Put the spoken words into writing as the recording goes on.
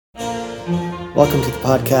Welcome to the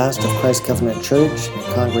podcast of Christ Covenant Church,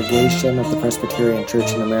 a congregation of the Presbyterian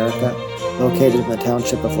Church in America, located in the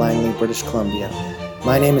township of Langley, British Columbia.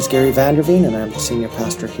 My name is Gary Vanderveen, and I'm the senior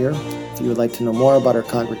pastor here. If you would like to know more about our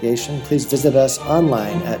congregation, please visit us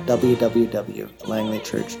online at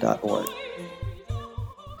www.langleychurch.org.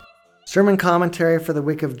 Sermon commentary for the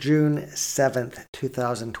week of June 7th,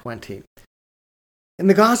 2020. In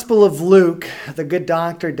the Gospel of Luke, the good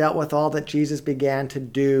doctor dealt with all that Jesus began to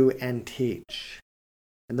do and teach.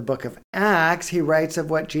 In the book of Acts, he writes of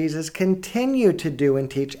what Jesus continued to do and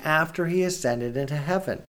teach after he ascended into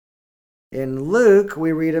heaven. In Luke,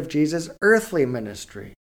 we read of Jesus' earthly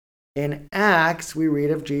ministry. In Acts, we read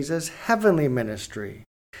of Jesus' heavenly ministry.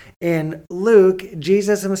 In Luke,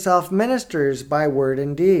 Jesus himself ministers by word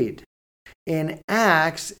and deed. In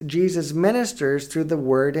Acts, Jesus ministers through the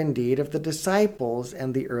word and deed of the disciples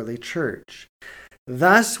and the early church.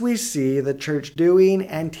 Thus we see the church doing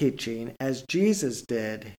and teaching as Jesus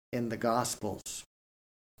did in the Gospels.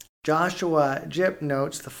 Joshua Jipp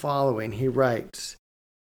notes the following. He writes,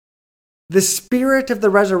 "The spirit of the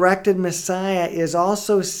resurrected Messiah is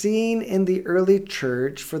also seen in the early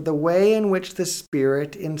church for the way in which the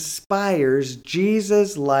Spirit inspires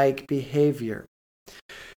Jesus-like behavior.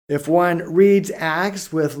 If one reads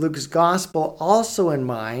Acts with Luke's Gospel also in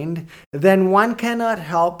mind, then one cannot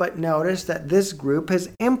help but notice that this group has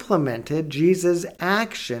implemented Jesus'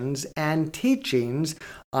 actions and teachings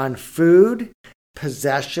on food,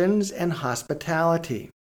 possessions, and hospitality.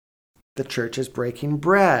 The church is breaking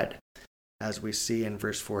bread, as we see in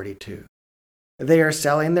verse 42. They are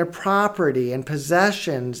selling their property and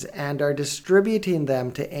possessions and are distributing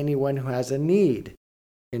them to anyone who has a need,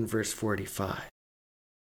 in verse 45.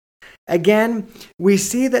 Again, we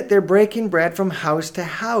see that they're breaking bread from house to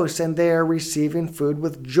house, and they are receiving food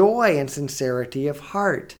with joy and sincerity of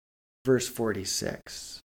heart. Verse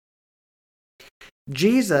 46.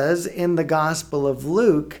 Jesus, in the Gospel of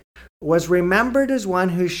Luke, was remembered as one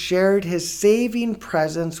who shared his saving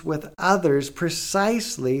presence with others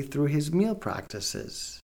precisely through his meal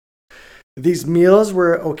practices. These meals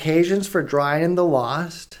were occasions for drawing in the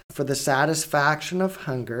lost, for the satisfaction of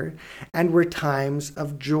hunger, and were times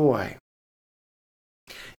of joy.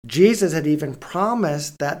 Jesus had even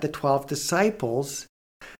promised that the 12 disciples,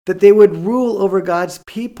 that they would rule over God's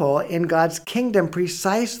people in God's kingdom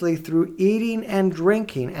precisely through eating and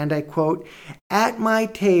drinking, and I quote, "at my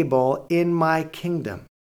table in my kingdom."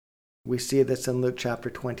 We see this in Luke chapter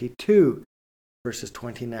 22, verses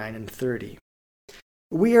 29 and 30.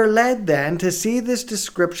 We are led then to see this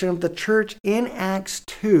description of the church in Acts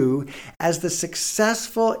 2 as the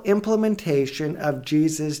successful implementation of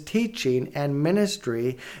Jesus' teaching and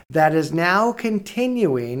ministry that is now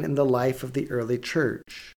continuing in the life of the early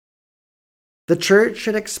church. The church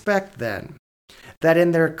should expect then that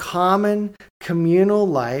in their common communal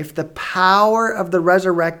life, the power of the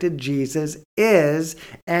resurrected Jesus is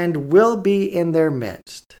and will be in their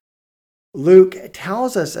midst. Luke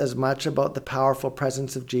tells us as much about the powerful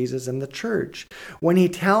presence of Jesus in the church when he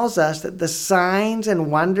tells us that the signs and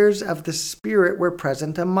wonders of the Spirit were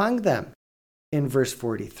present among them in verse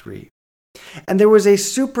 43. And there was a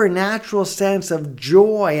supernatural sense of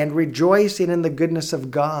joy and rejoicing in the goodness of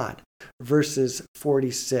God, verses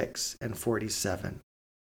 46 and 47.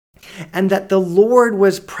 And that the Lord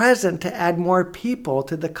was present to add more people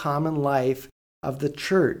to the common life of the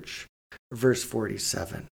church, verse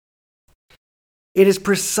 47. It is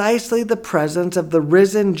precisely the presence of the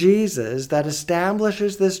risen Jesus that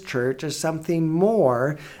establishes this church as something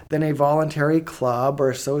more than a voluntary club or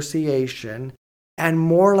association, and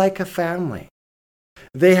more like a family.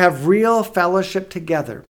 They have real fellowship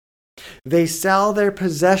together. They sell their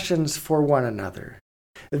possessions for one another.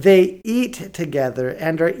 They eat together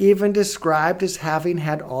and are even described as having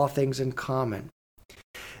had all things in common.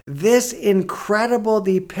 This incredible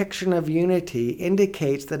depiction of unity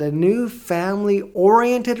indicates that a new family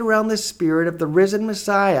oriented around the Spirit of the risen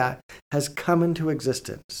Messiah has come into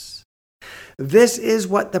existence. This is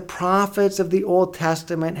what the prophets of the Old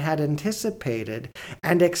Testament had anticipated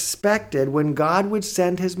and expected when God would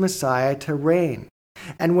send his Messiah to reign,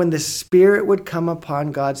 and when the Spirit would come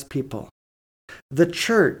upon God's people. The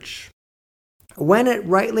church, when it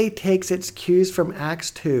rightly takes its cues from Acts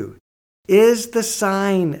 2, is the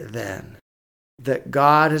sign, then, that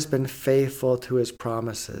God has been faithful to his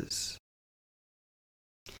promises.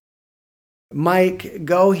 Mike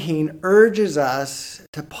Goheen urges us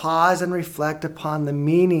to pause and reflect upon the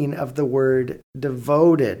meaning of the word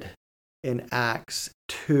devoted in Acts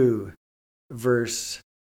 2, verse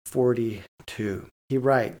 42. He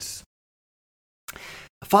writes,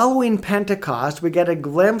 Following Pentecost, we get a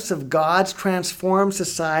glimpse of God's transformed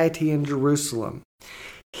society in Jerusalem.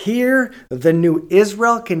 Here, the new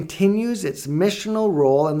Israel continues its missional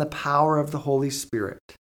role in the power of the Holy Spirit.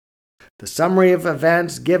 The summary of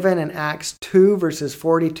events given in Acts 2, verses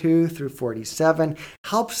 42 through 47,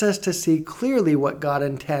 helps us to see clearly what God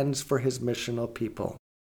intends for his missional people.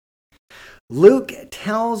 Luke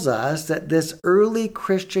tells us that this early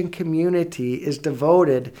Christian community is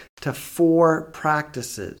devoted to 4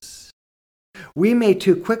 practices. We may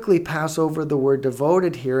too quickly pass over the word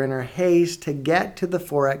devoted here in our haste to get to the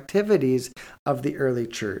 4 activities of the early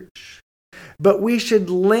church. But we should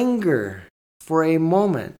linger for a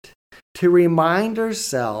moment to remind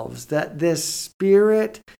ourselves that this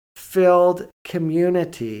Spirit-filled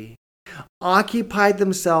community occupied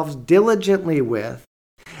themselves diligently with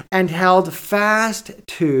and held fast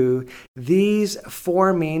to these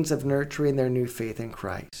 4 means of nurturing their new faith in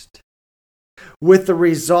Christ. With the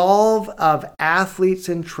resolve of athletes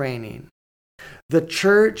in training, the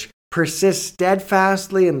church persists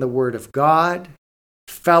steadfastly in the Word of God,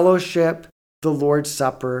 fellowship, the Lord's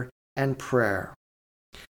Supper, and prayer.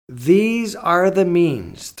 These are the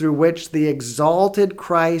means through which the exalted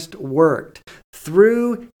Christ worked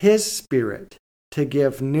through his Spirit to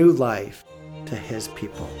give new life to his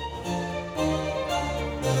people.